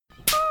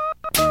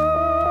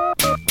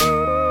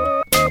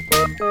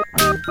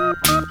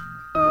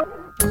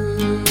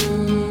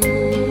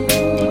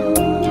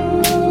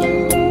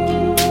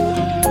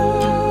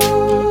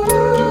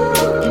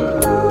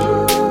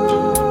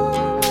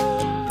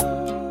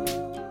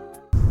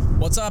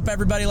What's up,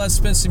 everybody? Let's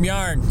spin some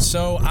yarn.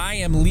 So I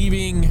am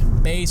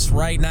leaving base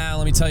right now.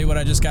 Let me tell you what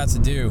I just got to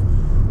do.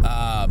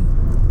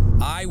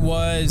 I'm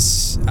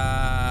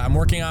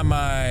working on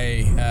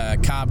my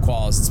COB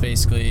quals. It's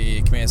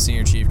basically Command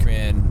Senior Chief,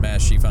 Command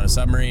Master Chief on a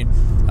submarine.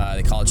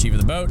 They call it Chief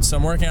of the Boat. So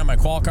I'm working on my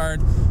qual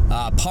card.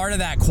 Part of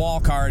that qual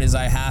card is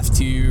I have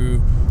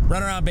to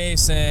run around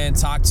base and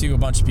talk to a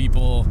bunch of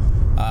people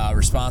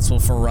responsible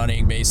for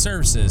running base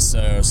services.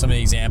 So some of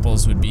the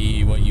examples would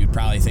be what you'd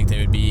probably think they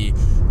would be: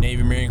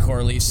 Navy Marine Corps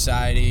Relief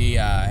Society,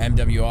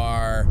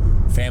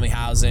 MWR, family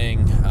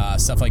housing,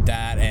 stuff like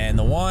that. And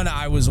the one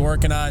I was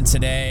working on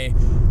today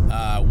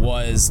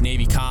was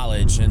Navy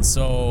College. And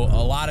so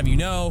a lot of you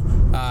know,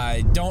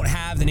 don't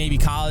have the Navy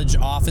College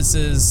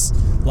offices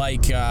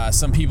like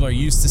some people are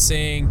used to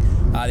seeing.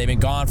 They've been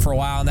gone for a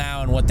while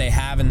now, and what they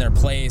have in their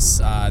place,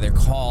 they're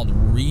called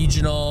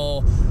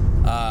regional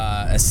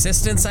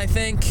assistants, I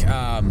think.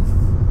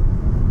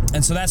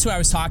 And so that's who I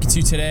was talking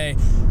to today.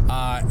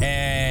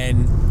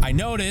 And I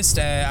noticed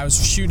I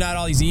was shooting out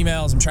all these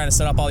emails. I'm trying to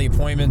set up all the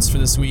appointments for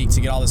this week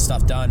to get all this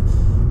stuff done.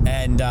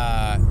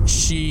 And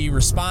she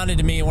responded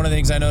to me. One of the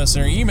things I noticed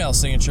in her email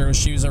signature was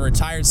she was a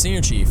retired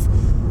senior chief.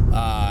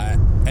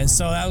 And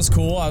so that was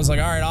cool. I was like,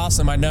 all right,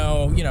 awesome. I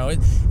know,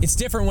 it's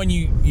different when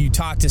you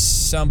talk to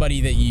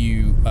somebody that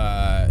you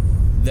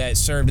that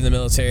served in the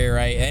military,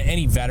 right?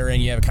 Any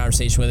veteran, you have a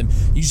conversation with him.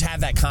 You just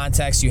have that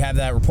context. You have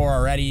that rapport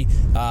already.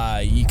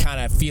 You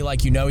kind of feel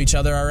like you know each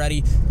other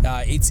already.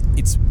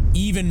 It's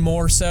even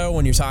more so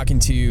when you're talking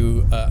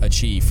to a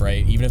chief,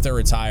 right? Even if they're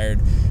retired,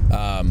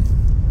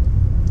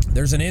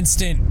 there's an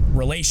instant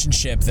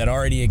relationship that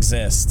already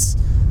exists.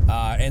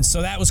 And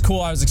so that was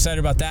cool. I was excited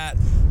about that.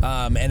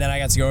 And then I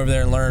got to go over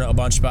there and learn a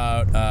bunch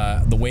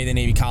about the way the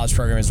Navy College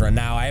program is run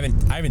now. I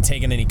haven't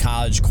taken any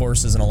college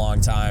courses in a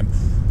long time.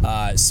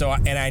 I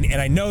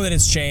know that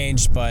it's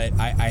changed, but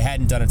I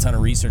hadn't done a ton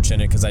of research in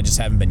it because I just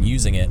haven't been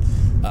using it.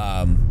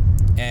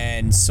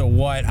 And so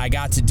what I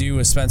got to do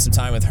was spend some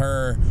time with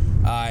her,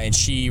 and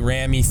she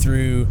ran me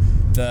through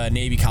the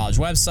Navy College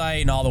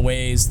website and all the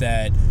ways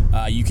that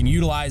you can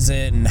utilize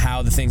it and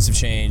how the things have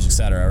changed, et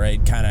cetera,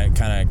 right? Kind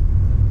of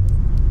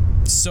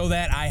so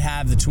that I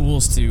have the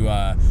tools to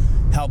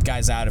help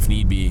guys out if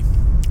need be,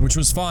 which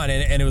was fun,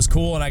 and it was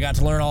cool, and I got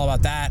to learn all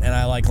about that, and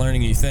I like learning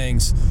new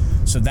things,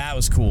 so that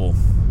was cool.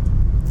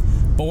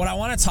 But what I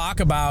want to talk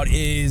about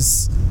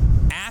is,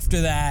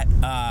 after that,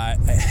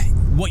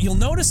 what you'll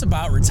notice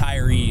about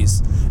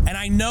retirees, and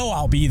I know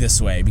I'll be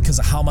this way because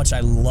of how much I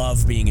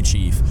love being a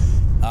chief.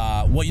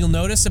 What you'll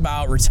notice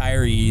about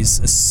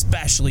retirees,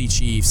 especially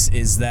chiefs,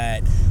 is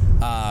that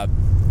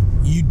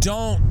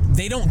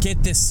they don't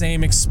get this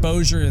same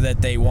exposure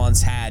that they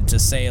once had to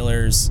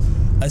sailors,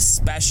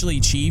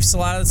 especially chiefs. A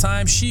lot of the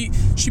time, she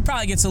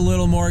probably gets a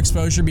little more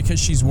exposure because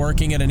she's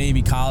working at a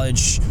Navy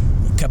College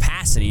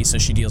capacity, so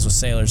she deals with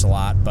sailors a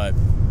lot. But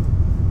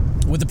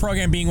with the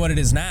program being what it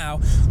is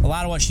now, a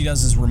lot of what she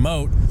does is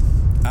remote,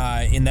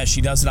 in that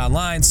she does it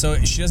online, so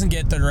she doesn't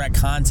get the direct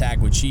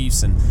contact with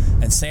chiefs and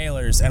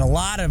sailors. And a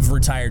lot of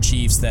retired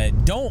chiefs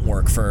that don't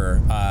work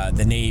for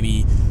the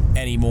Navy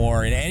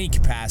anymore in any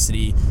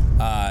capacity,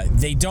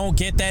 they don't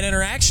get that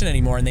interaction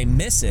anymore, and they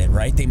miss it,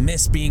 right? They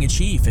miss being a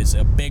chief. It's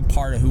a big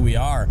part of who we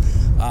are.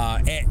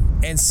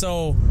 And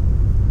so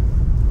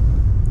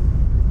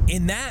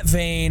in that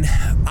vein,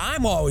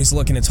 I'm always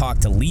looking to talk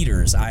to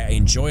leaders. I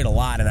enjoy it a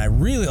lot, and I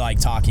really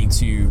like talking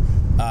to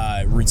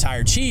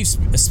retired chiefs,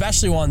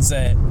 especially ones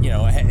that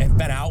have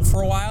been out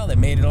for a while, that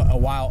made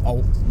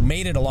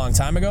it a long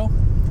time ago,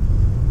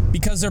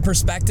 because their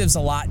perspective's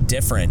a lot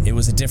different. It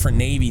was a different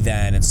Navy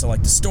then, and so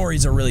like the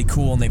stories are really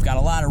cool, and they've got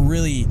a lot of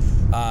really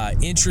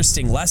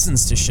interesting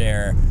lessons to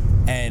share,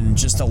 and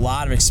just a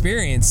lot of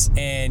experience.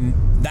 And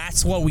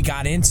that's what we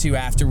got into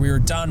after we were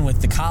done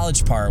with the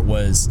college part.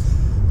 Was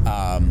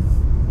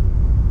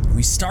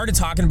we started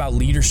talking about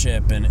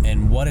leadership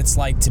and what it's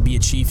like to be a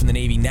chief in the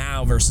Navy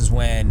now versus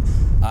when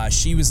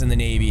she was in the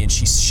Navy, and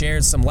she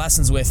shared some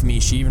lessons with me.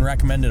 She even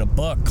recommended a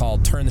book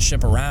called Turn the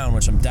Ship Around,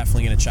 which I'm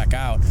definitely going to check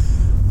out.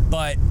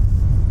 But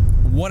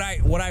what I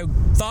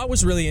thought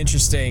was really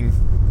interesting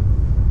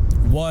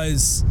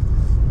was,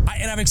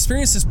 and I've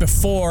experienced this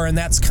before, and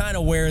that's kind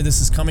of where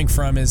this is coming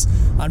from, is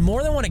on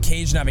more than one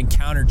occasion I've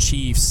encountered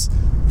chiefs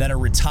that are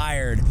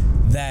retired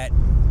that,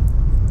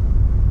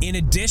 in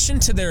addition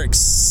to their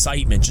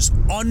excitement, just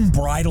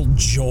unbridled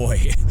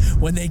joy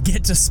when they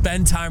get to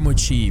spend time with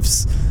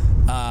chiefs,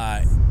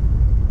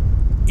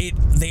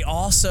 they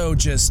also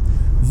just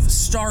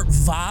start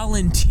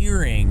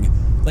volunteering.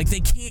 Like, they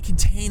can't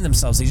contain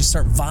themselves. They just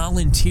start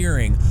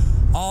volunteering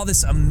all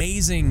this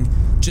amazing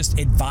just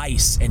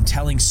advice and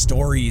telling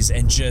stories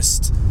and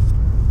just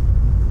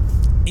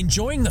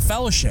enjoying the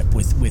fellowship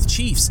with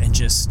chiefs, and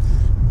just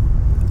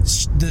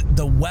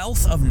the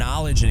wealth of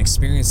knowledge and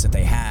experience that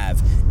they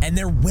have, and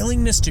their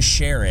willingness to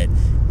share it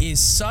is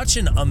such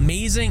an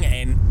amazing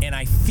and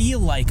I feel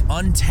like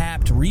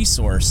untapped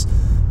resource.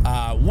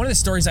 One of the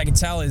stories I can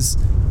tell is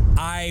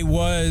I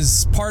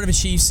was part of a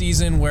chief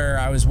season where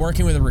I was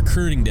working with a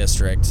recruiting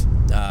district,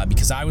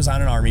 because I was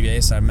on an Army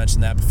base. I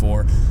mentioned that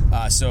before.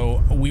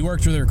 So we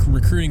worked with a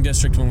recruiting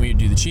district when we would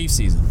do the chief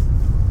season.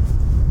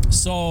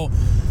 So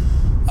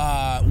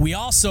we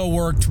also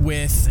worked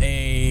with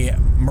a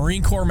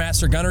Marine Corps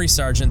Master Gunnery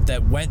Sergeant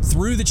that went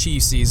through the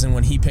chief season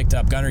when he picked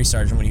up Gunnery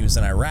Sergeant when he was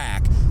in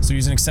Iraq. So he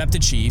was an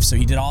accepted chief, so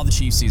he did all the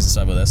chief season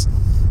stuff with us.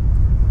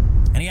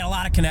 And he had a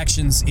lot of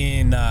connections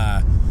in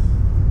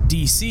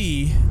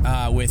D.C.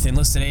 With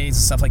enlisted aides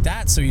and stuff like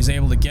that, so he was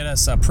able to get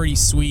us a pretty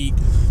sweet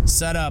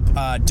setup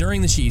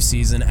during the chief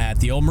season at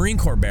the old Marine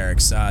Corps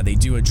barracks. They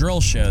do a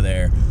drill show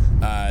there,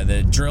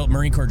 the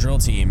Marine Corps drill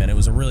team, and it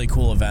was a really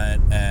cool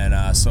event.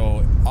 And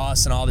so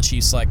us and all the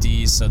chief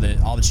selectees, so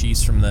that all the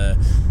chiefs from the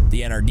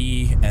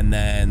NRD and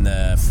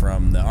then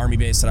from the Army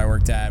base that I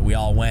worked at, we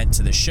all went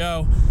to the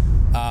show.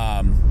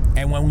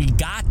 And when we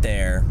got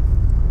there,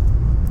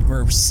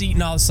 we're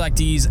seating all the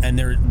selectees,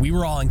 and we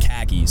were all in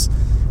khakis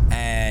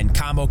and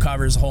combo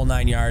covers, the whole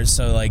 9 yards.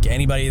 So like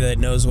anybody that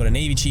knows what a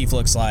Navy chief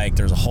looks like,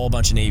 there's a whole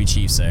bunch of Navy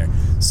chiefs there.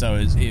 So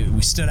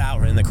we stood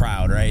out in the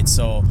crowd, right?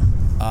 So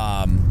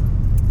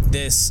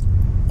this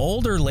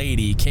older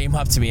lady came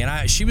up to me,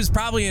 and she was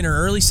probably in her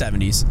early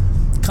 70s,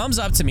 comes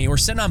up to me. We're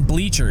sitting on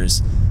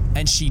bleachers,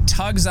 and she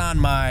tugs on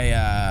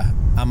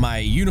my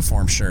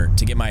uniform shirt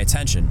to get my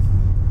attention.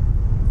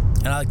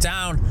 And I look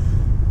down,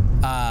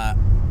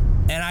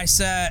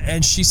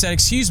 and she said,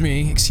 excuse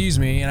me.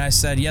 And I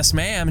said, yes,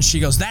 ma'am. And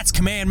she goes, that's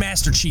Command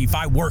Master Chief.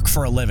 I work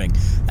for a living.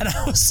 And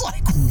I was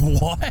like,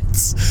 what?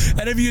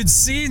 And if you had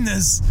seen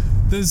this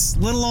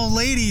little old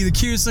lady, the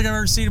cutest thing I've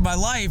ever seen in my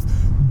life,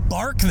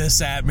 bark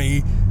this at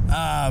me,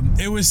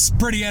 it was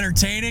pretty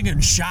entertaining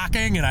and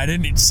shocking, and I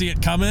didn't see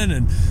it coming.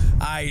 And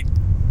I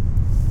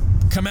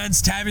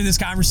commenced having this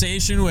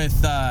conversation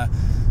with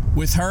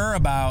her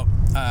about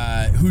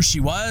who she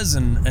was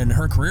and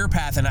her career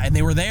path, and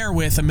they were there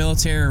with a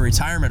military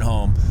retirement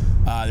home.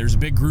 There's a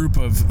big group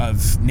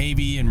of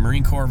Navy and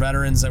Marine Corps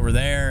veterans that were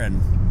there,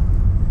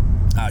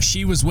 and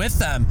she was with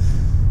them.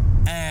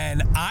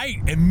 And I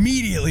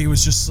immediately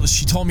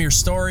she told me her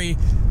story,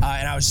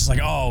 and I was just like,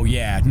 oh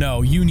yeah,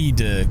 no, you need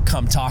to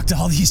come talk to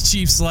all these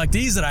chief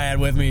selectees that I had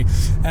with me.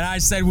 And I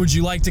said, would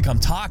you like to come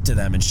talk to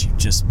them? And she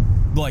just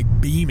like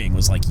beaming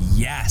was like,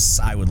 yes,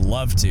 I would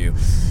love to.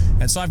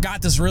 And so I've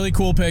got this really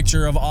cool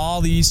picture of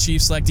all these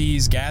chief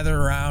selectees gathered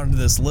around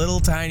this little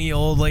tiny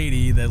old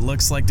lady that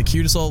looks like the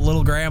cutest old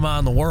little grandma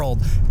in the world,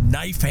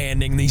 knife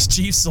handing these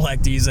chief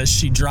selectees as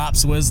she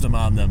drops wisdom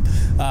on them.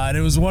 And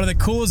it was one of the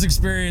coolest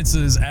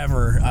experiences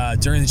ever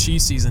during the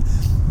chief season.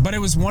 But it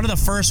was one of the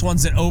first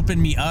ones that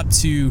opened me up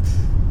to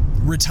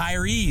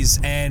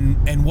retirees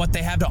and what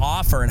they have to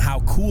offer and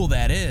how cool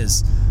that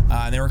is.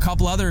 There were a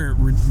couple other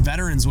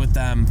veterans with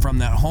them from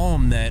that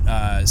home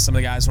that some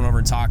of the guys went over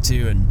and talked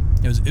to, and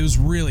it was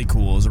really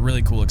cool. It was a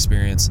really cool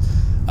experience.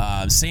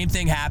 Same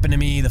thing happened to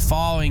me the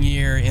following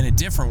year in a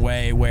different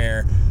way,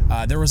 where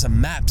there was a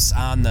MEPS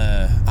on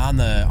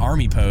the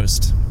Army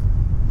post.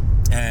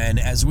 And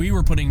as we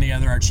were putting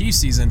together our chief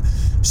season,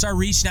 we started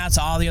reaching out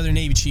to all the other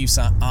Navy chiefs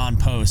on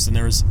post, and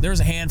there was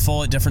a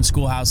handful at different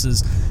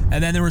schoolhouses,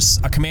 and then there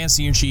was a command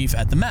senior chief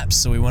at the MEPS.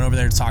 So we went over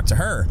there to talk to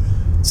her.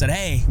 Said,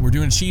 hey, we're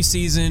doing a chief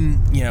season.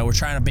 We're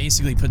trying to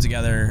basically put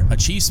together a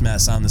chief's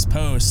mess on this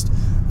post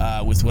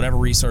with whatever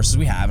resources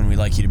we have, and we'd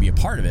like you to be a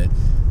part of it.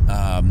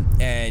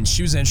 And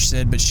she was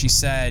interested, but she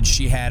said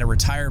she had a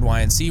retired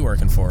YNC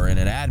working for her in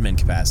an admin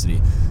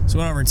capacity. So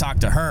I went over and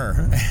talked to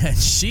her, and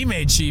she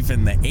made chief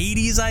in the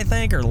 80s, I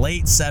think, or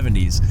late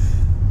 70s.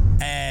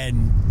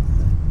 And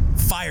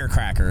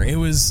firecracker. It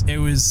was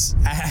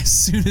as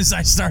soon as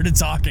I started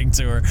talking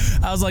to her,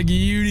 I was like,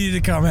 you need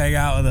to come hang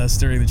out with us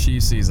during the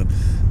chief season.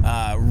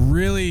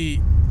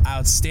 Really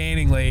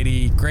outstanding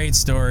lady, great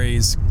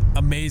stories,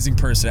 amazing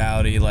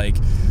personality. Like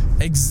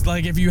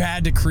if you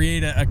had to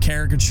create a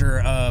caricature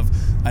of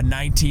a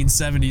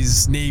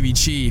 1970s Navy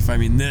chief, I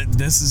mean,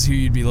 this is who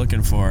you'd be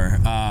looking for.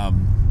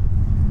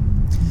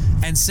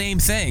 And same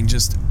thing,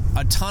 just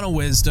a ton of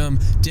wisdom,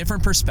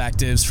 different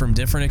perspectives from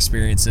different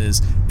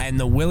experiences, and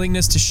the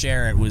willingness to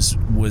share it was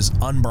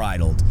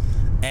unbridled.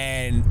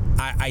 And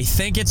I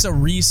think it's a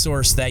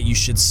resource that you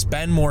should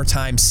spend more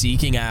time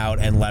seeking out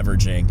and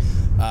leveraging.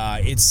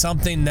 It's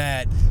something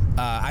that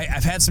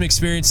I've had some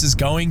experiences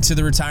going to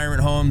the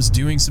retirement homes,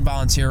 doing some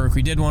volunteer work.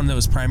 We did one that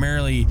was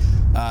primarily,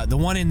 the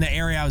one in the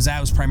area I was at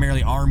was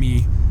primarily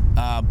Army,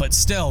 but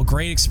still,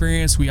 great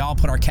experience. We all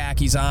put our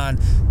khakis on,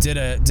 did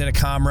a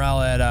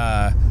comrel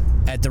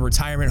at the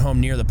retirement home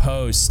near the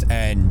post,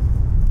 and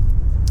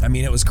I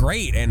mean, it was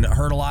great, and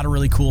heard a lot of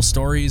really cool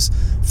stories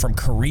from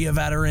Korea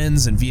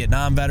veterans and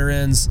Vietnam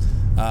veterans,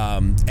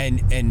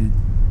 and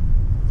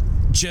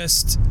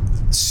just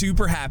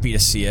super happy to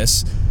see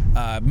us.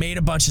 Made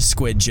a bunch of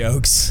squid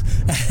jokes,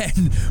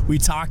 and we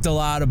talked a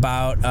lot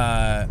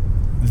about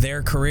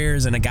their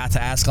careers, and I got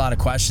to ask a lot of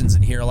questions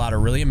and hear a lot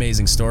of really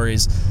amazing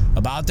stories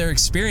about their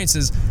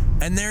experiences.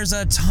 And there's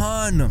a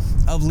ton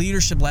of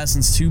leadership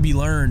lessons to be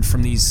learned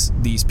from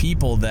these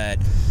people that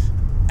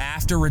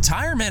after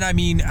retirement, I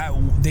mean,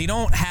 they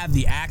don't have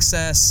the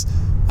access,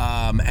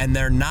 and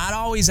they're not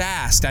always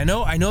asked. I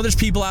know there's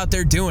people out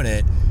there doing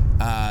it,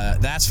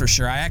 That's for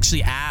sure. I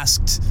actually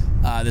asked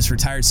this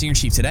retired senior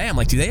chief today, I'm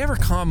like, do they ever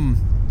come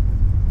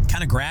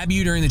kind of grab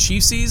you during the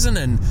chief season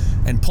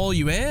and pull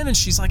you in? And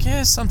she's like,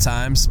 yeah,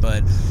 sometimes,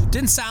 but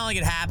didn't sound like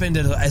it happened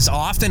as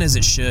often as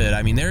it should.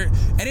 I mean,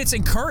 and it's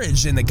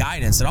encouraged in the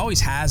guidance, it always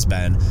has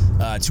been,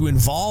 to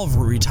involve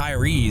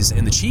retirees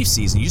in the chief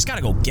season. You just got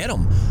to go get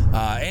them.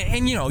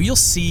 And you know, you'll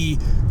see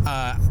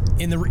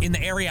in the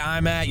area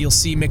I'm at, you'll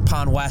see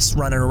McPond West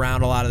running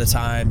around a lot of the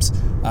times.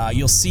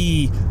 You'll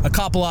see a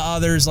couple of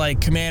others like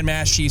command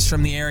mass chiefs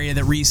from the area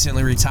that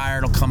recently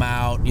retired will come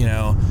out, you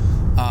know.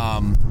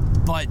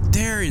 But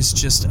there is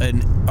just a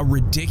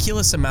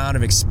ridiculous amount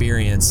of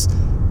experience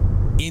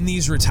in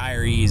these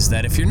retirees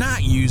that if you're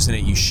not using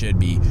it, you should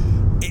be.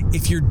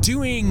 If you're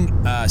doing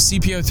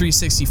CPO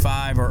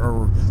 365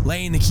 or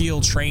laying the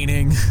keel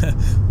training,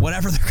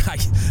 whatever,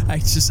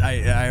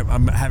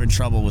 I'm having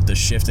trouble with the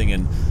shifting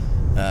and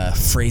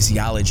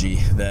phraseology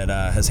that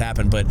has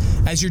happened. But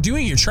as you're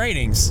doing your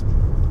trainings,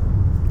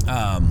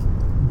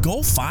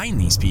 go find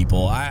these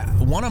people.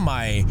 One of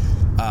my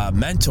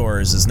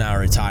mentors is now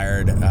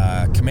retired,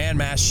 command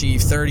mass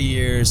chief, 30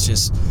 years,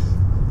 just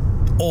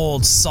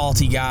old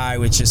salty guy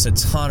with just a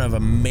ton of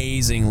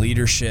amazing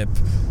leadership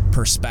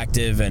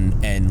perspective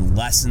and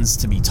lessons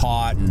to be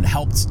taught, and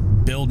helped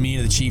build me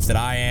to the chief that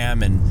I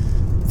am.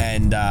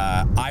 And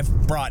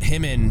I've brought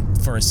him in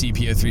for a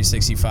CPO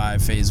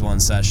 365 phase 1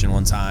 session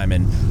one time,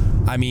 and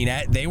I mean,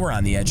 they were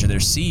on the edge of their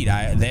seat.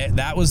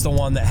 That was the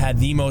one that had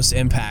the most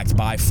impact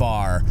by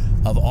far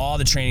of all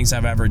the trainings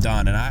I've ever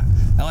done. And I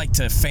like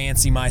to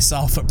fancy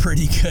myself a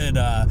pretty good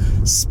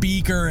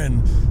speaker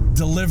and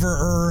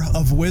deliverer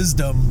of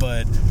wisdom,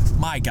 but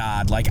my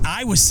God, like,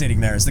 I was sitting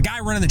there as the guy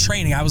running the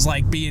training. I was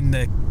like being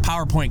the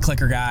PowerPoint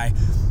clicker guy,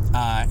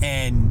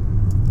 and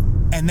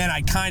then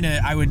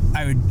I would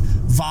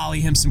volley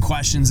him some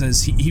questions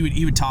as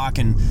he would talk,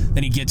 and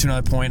then he'd get to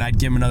another point. I'd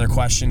give him another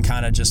question,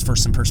 kind of just for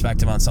some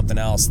perspective on something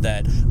else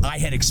that I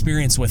had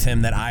experienced with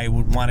him that I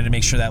wanted to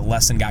make sure that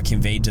lesson got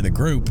conveyed to the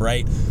group,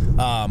 right?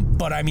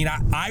 But I mean,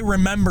 I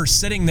remember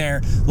sitting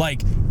there,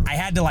 like, I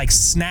had to like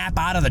snap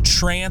out of the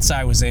trance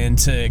I was in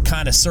to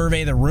kind of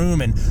survey the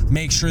room and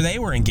make sure they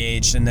were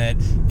engaged and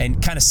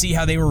kind of see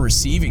how they were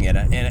receiving it,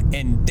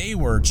 and they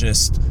were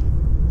just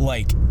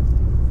like,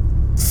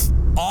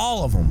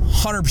 all of them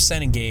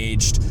 100%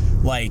 engaged,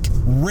 like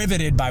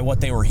riveted by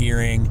what they were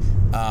hearing.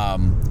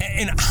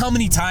 And how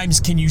many times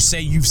can you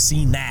say you've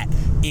seen that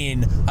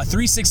in a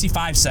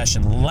 365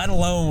 session, let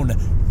alone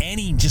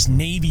any just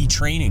Navy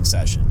training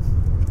session?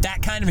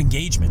 That kind of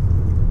engagement,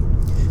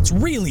 it's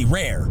really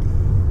rare.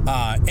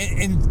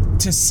 And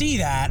to see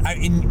that,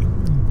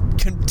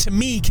 to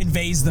me,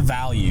 conveys the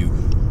value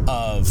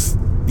of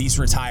these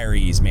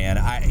retirees, man.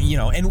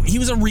 And he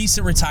was a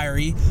recent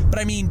retiree, but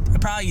I mean,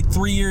 probably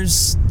 3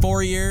 years,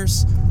 4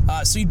 years.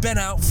 So he'd been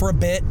out for a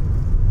bit.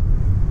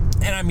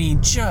 And I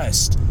mean,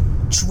 just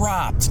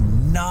dropped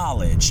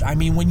knowledge. I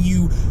mean, when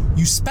you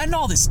spend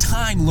all this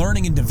time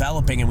learning and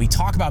developing, and we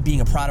talk about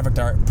being a product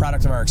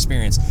of our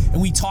experience,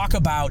 and we talk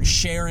about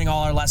sharing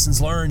all our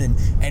lessons learned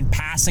and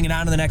passing it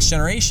on to the next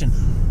generation,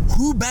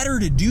 who better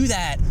to do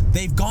that?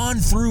 They've gone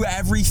through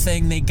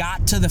everything. They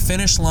got to the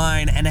finish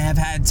line and have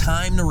had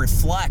time to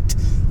reflect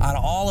on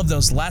all of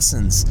those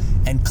lessons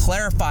and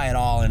clarify it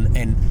all.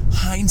 And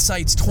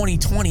hindsight's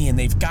 2020, and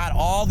they've got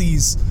all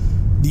these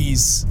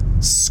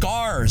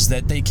scars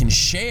that they can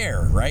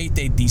share, right?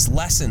 These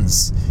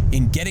lessons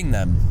in getting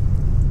them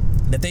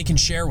that they can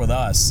share with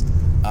us.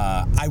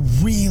 I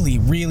really,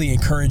 really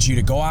encourage you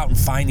to go out and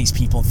find these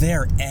people.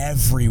 They're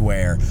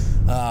everywhere.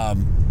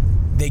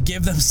 They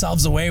give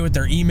themselves away with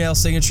their email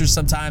signatures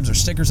sometimes, or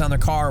stickers on their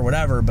car or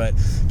whatever, but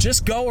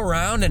just go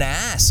around and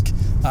ask,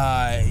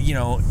 at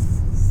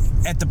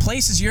the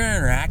places you're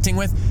interacting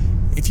with.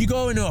 If you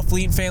go into a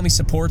Fleet and Family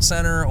Support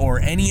Center or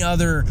any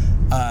other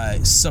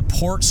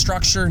support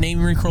structure, Navy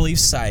Marine Corps Relief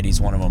Society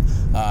is one of them,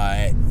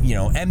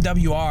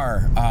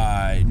 MWR,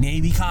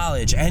 Navy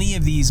College, any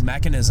of these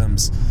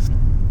mechanisms,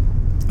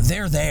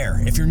 they're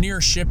there. If you're near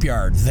a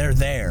shipyard, they're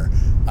there.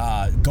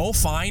 Go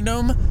find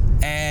them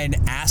and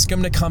ask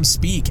them to come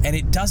speak. And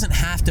it doesn't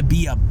have to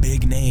be a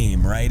big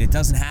name, right? It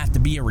doesn't have to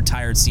be a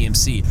retired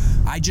CMC.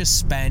 I just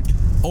spent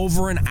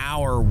over an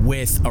hour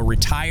with a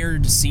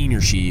retired senior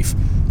chief,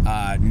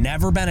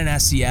 never been an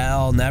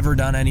SEL, never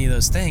done any of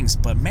those things,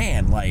 but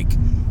man,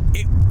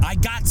 I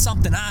got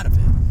something out of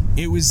it.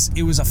 It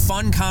was a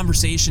fun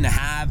conversation to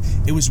have.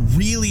 It was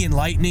really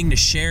enlightening to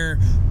share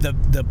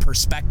the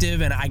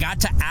perspective, and I got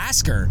to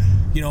ask her,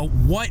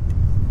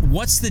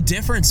 what's the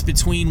difference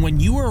between when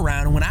you were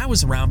around and when I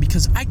was around?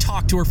 Because I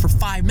talked to her for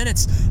 5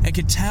 minutes and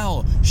could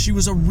tell she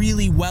was a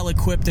really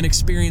well-equipped and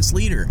experienced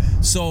leader.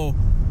 So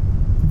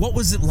what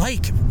was it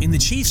like in the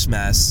Chiefs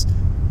mess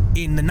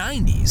in the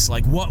 90s?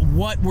 Like,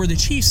 what were the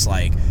Chiefs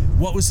like?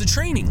 What was the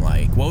training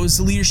like? What was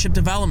the leadership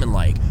development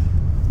like?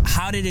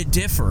 How did it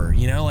differ?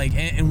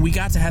 And we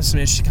got to have some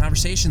interesting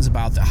conversations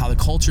about how the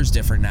culture is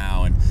different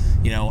now, and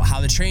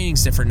how the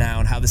training's different now,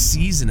 and how the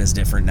season is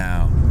different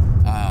now.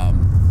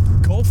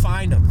 Go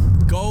find them.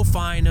 go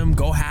find them,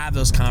 go have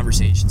those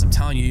conversations. I'm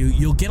telling you,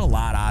 you'll get a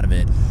lot out of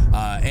it.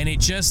 And it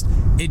just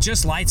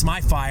lights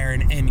my fire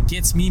and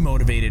gets me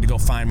motivated to go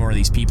find more of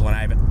these people.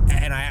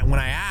 And when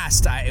I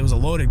asked, it was a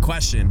loaded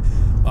question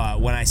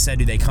when I said,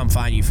 do they come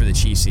find you for the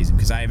Chiefs season?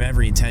 Because I have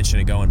every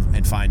intention of going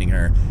and finding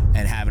her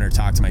and having her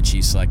talk to my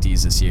Chiefs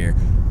selectees this year.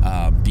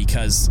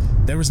 Because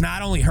there was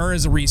not only her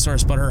as a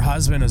resource, but her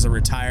husband is a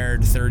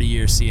retired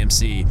 30-year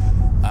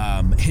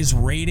CMC. His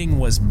rating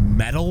was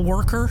metal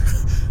worker.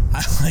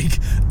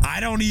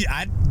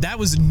 That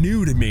was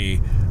new to me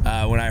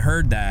when I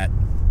heard that.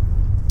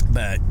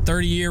 But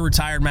 30-year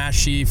retired Mass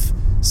Chief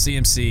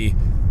CMC,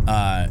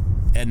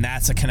 and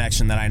that's a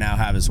connection that I now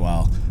have as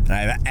well. And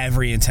I have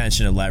every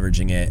intention of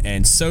leveraging it.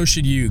 And so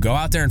should you. Go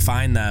out there and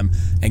find them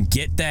and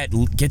get that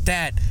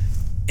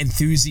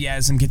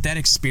enthusiasm, get that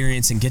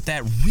experience, and get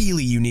that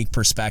really unique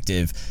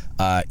perspective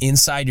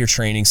inside your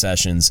training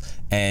sessions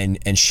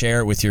and share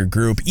it with your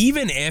group,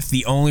 even if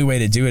the only way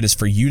to do it is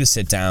for you to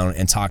sit down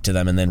and talk to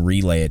them and then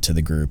relay it to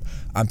the group.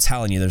 I'm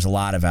telling you, there's a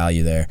lot of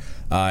value there.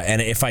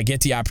 And if I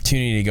get the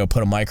opportunity to go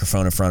put a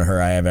microphone in front of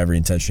her, I have every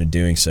intention of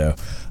doing so.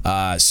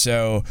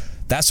 So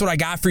that's what I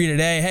got for you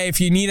today. Hey, if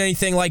you need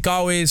anything, like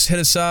always, hit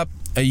us up.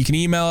 You can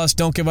email us,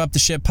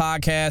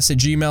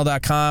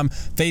 don'tgiveuptheshitpodcast@gmail.com.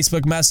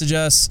 Facebook message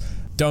us,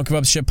 Don't Give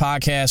Up the Shit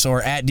Podcast,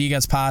 or at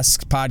DGuts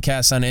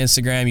Podcast on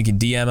Instagram. You can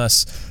DM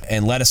us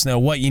and let us know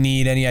what you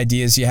need, any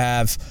ideas you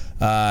have,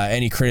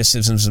 any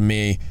criticisms of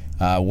me,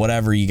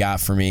 whatever you got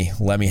for me,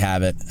 let me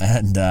have it.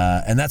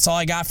 And that's all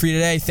I got for you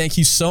today. Thank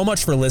you so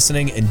much for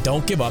listening, and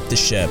don't give up the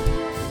ship.